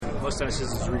Mustache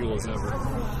is as regal as ever.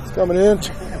 It's coming in.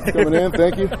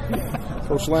 Thank you.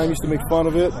 Coach Lamb used to make fun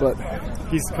of it, but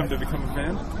he's come to become a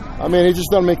fan. I mean, he just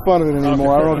doesn't make fun of it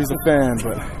anymore. I don't know if he's a fan,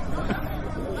 but.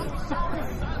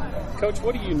 Coach,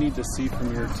 what do you need to see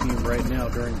from your team right now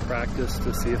during practice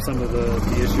to see if some of the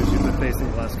issues you've been facing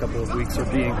the last couple of weeks are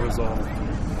being resolved?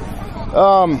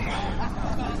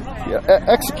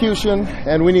 Execution,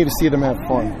 and we need to see them have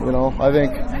fun. You know, I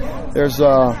think there's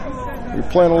you're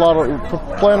playing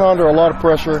under a lot of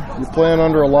pressure. You're playing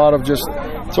under a lot of just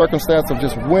circumstance of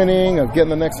just winning, of getting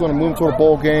the next one, and moving to a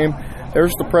bowl game.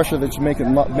 There's the pressure that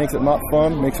makes it not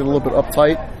fun, makes it a little bit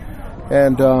uptight,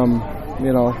 and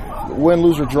you know, win,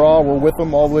 lose or draw, we're with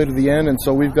them all the way to the end, and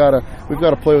so we've got to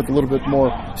play with a little bit more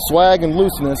swag and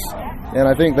looseness. And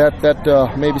I think that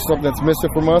may be something that's missing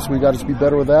from us. We got to be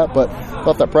better with that. But I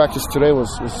thought that practice today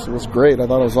was great. I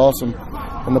thought it was awesome,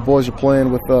 and the boys are playing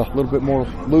with a little bit more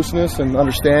looseness and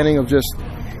understanding of just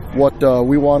what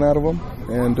we want out of them,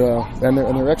 and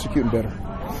they're executing better.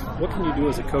 What can you do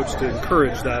as a coach to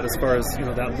encourage that, as far as, you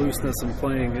know, that looseness and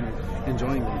playing and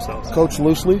enjoying themselves? Coach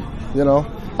loosely, you know.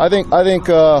 I think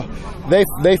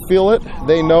they feel it.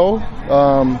 They know.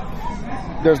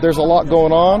 There's a lot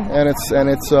going on, and it's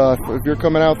if you're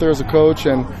coming out there as a coach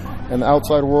and the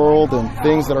outside world and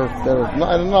things that are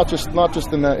not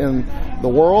just in the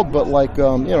world, but like you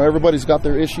know, everybody's got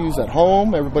their issues at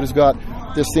home. Everybody's got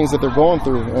just things that they're going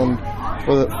through, and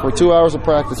for 2 hours of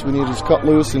practice, we need to just cut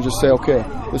loose and just say, okay,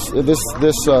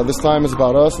 this time is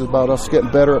about us. It's about us getting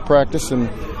better at practice, and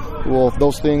well,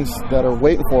 those things that are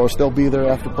waiting for us, they'll be there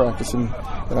after practice, and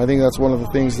I think that's one of the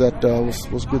things that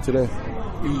was good today.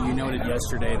 You noted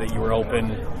yesterday that you were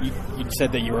open. You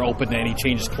said that you were open to any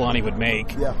changes Kalani would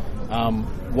make. Yeah.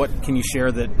 What can you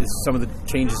share that is some of the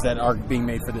changes that are being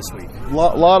made for this week? A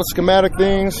lot of schematic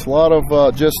things, a lot of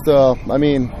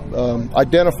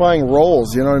identifying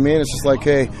roles. You know what I mean? It's just like,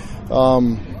 hey,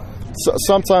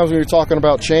 sometimes when you're talking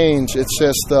about change, it's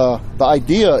just the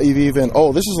idea of even,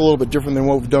 this is a little bit different than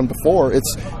what we've done before. It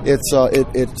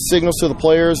signals to the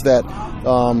players that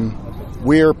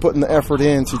we're putting the effort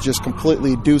in to just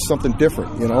completely do something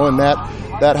different, you know, and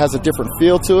that has a different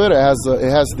feel to it. I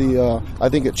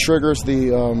think it triggers the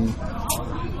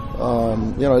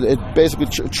it basically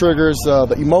triggers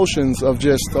the emotions of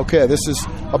just, okay, this is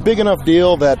a big enough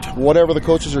deal that whatever the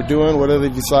coaches are doing, whatever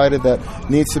they decided that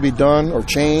needs to be done or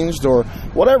changed or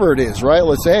whatever it is, right?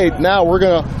 Let's say, hey, now we're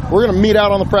gonna meet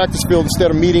out on the practice field instead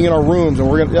of meeting in our rooms, and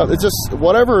it's just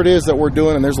whatever it is that we're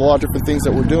doing, and there's a lot of different things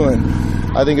that we're doing.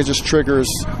 I think it just triggers,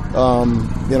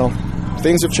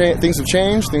 things have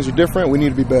changed. Things are different. We need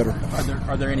to be better.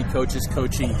 Are there any coaches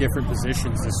coaching different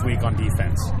positions this week on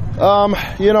defense?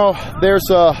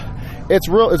 It's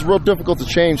real difficult to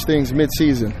change things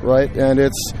mid-season, right? And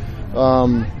it's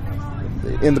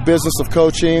in the business of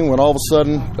coaching, when all of a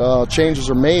sudden changes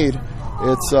are made,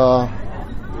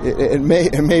 it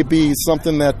may be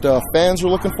something that fans are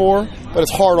looking for, but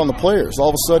it's hard on the players. All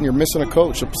of a sudden, you're missing a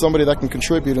coach, somebody that can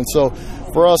contribute, and so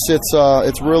for us,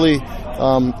 it's really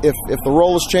if the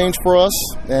role has changed for us,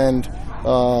 and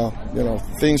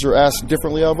things are asked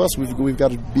differently of us, we've got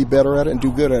to be better at it and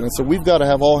do good at it. So we've got to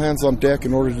have all hands on deck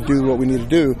in order to do what we need to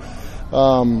do.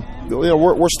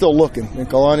 We're still looking, and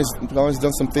Kalani's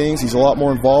done some things. He's a lot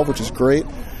more involved, which is great,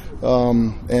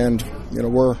 and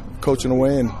we're coaching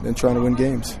away and trying to win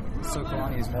games. So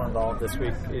Kalani is more involved this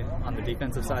week on the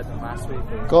defensive side than last week?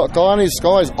 Kalani's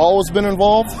always been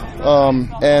involved,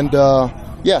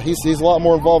 he's a lot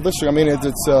more involved this year. I mean,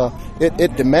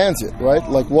 it demands it, right?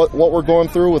 Like what we're going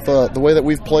through with the way that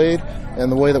we've played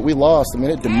and the way that we lost. I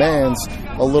mean, it demands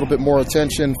a little bit more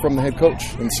attention from the head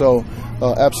coach, and so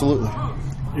absolutely.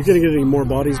 You going to get any more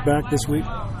bodies back this week?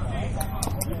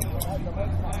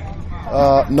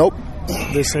 Nope.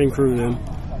 The same crew then.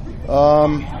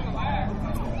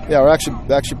 We're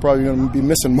actually probably going to be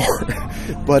missing more,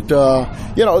 but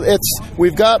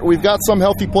we've got some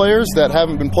healthy players that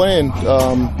haven't been playing,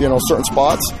 certain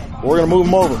spots. We're going to move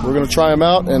them over. We're going to try them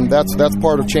out, and that's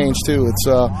part of change too. It's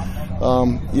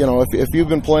if you've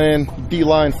been playing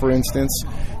D-line, for instance,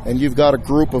 and you've got a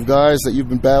group of guys that you've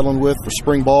been battling with for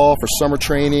spring ball, for summer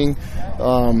training,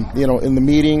 in the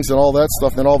meetings and all that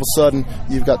stuff, then all of a sudden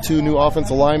you've got two new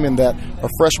offensive linemen that are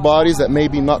fresh bodies that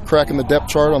maybe not cracking the depth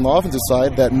chart on the offensive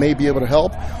side that may be able to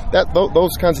help.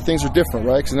 Those kinds of things are different,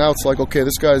 right? Because now it's like, okay,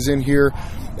 this guy's in here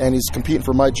and he's competing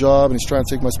for my job and he's trying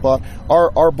to take my spot.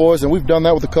 Our boys, and we've done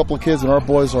that with a couple of kids, and our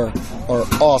boys are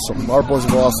awesome. Our boys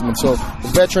are awesome. And so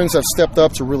the veterans have stepped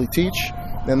up to really teach.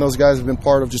 And those guys have been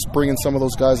part of just bringing some of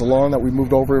those guys along that we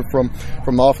moved over from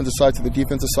the offensive side to the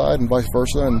defensive side and vice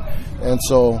versa. And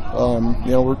so,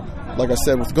 like I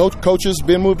said, with coaches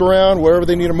being moved around wherever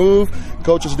they need to move,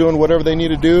 coaches doing whatever they need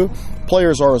to do,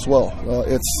 players are as well.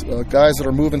 It's guys that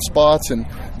are moving spots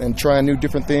and trying new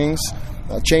different things,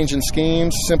 changing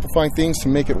schemes, simplifying things to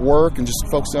make it work, and just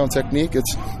focusing on technique.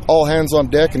 It's all hands on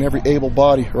deck, and every able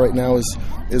body right now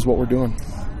is what we're doing.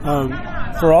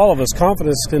 For all of us,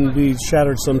 confidence can be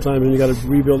shattered sometimes, and you got to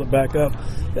rebuild it back up.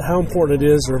 How important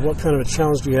it is, or what kind of a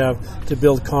challenge do you have to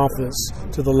build confidence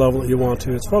to the level that you want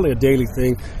to? It's probably a daily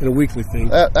thing and a weekly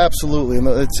thing. Absolutely, and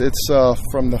it's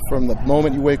from the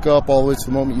moment you wake up all the way to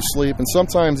the moment you sleep, and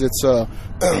sometimes it's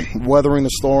weathering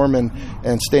the storm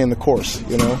and staying the course.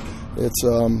 You know, it's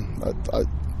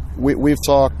we've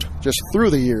talked just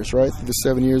through the years, right, through the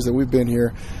 7 years that we've been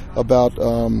here, about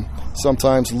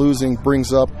sometimes losing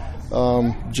brings up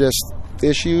just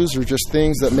issues or just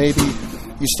things that maybe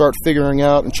you start figuring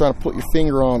out and trying to put your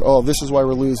finger on. Oh, this is why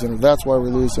we're losing, or that's why we're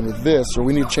losing, or this, or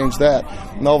we need to change that.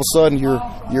 And all of a sudden,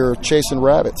 you're chasing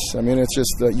rabbits. I mean, it's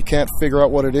just you can't figure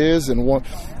out what it is, and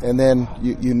then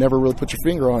you never really put your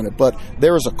finger on it. But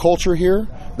there is a culture here.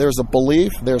 There's a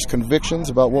belief. There's convictions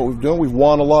about what we've done. We've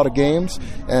won a lot of games,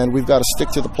 and we've got to stick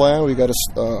to the plan. We've got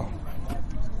to.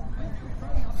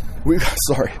 You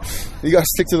got to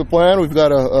stick to the plan. We've got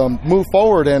to move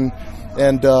forward, and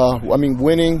I mean,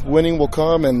 winning will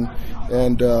come, and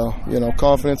you know,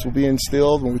 confidence will be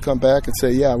instilled when we come back and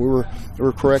say, yeah, we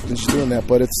were correct in just doing that.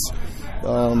 But it's,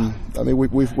 I mean,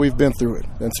 we've been through it,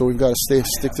 and so we've got to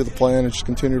stick to the plan and just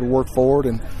continue to work forward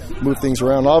and move things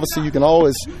around. Obviously, you can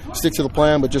always stick to the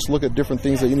plan, but just look at different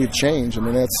things that you need to change. I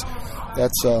mean,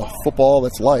 that's football,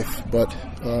 that's life, but.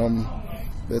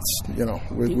 It's, you know,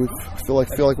 we feel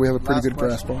like we have a pretty good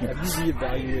grasp on it. Have you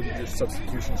reevaluated your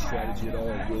substitution strategy at all,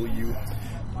 or will you?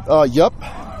 Yep,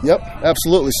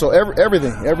 absolutely. So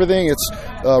everything. It's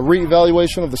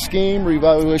reevaluation of the scheme,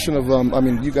 reevaluation of, I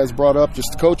mean, you guys brought up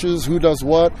just coaches, who does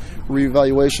what,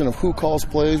 reevaluation of who calls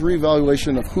plays,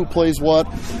 reevaluation of who plays what,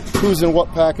 who's in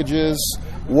what packages,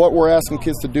 what we're asking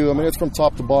kids to do. I mean, it's from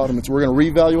top to bottom. We're going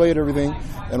to reevaluate everything,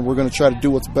 and we're going to try to do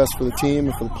what's best for the team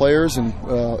and for the players, and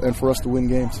for us to win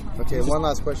games. Okay, one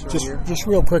last question here. Just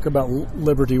real quick about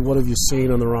Liberty. What have you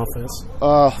seen on their offense?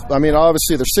 I mean,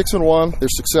 obviously they're 6-1. They're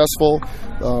successful.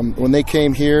 When they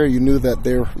came here, you knew that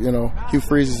Hugh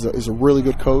Freeze is a really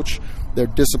good coach. They're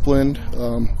disciplined.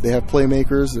 They have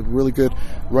playmakers. They're really good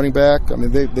running back. I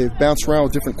mean, they've bounced around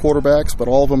with different quarterbacks, but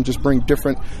all of them just bring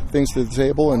different things to the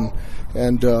table.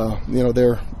 And you know,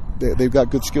 they've got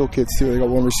good skill kids too. They got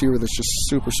one receiver that's just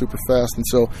super fast. And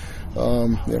so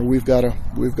you know, we've got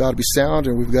to be sound,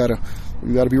 and we've got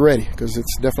to be ready, because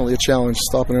it's definitely a challenge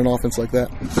stopping an offense like that.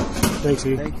 Thanks,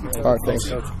 Ian. Thank you. All right,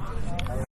 thanks.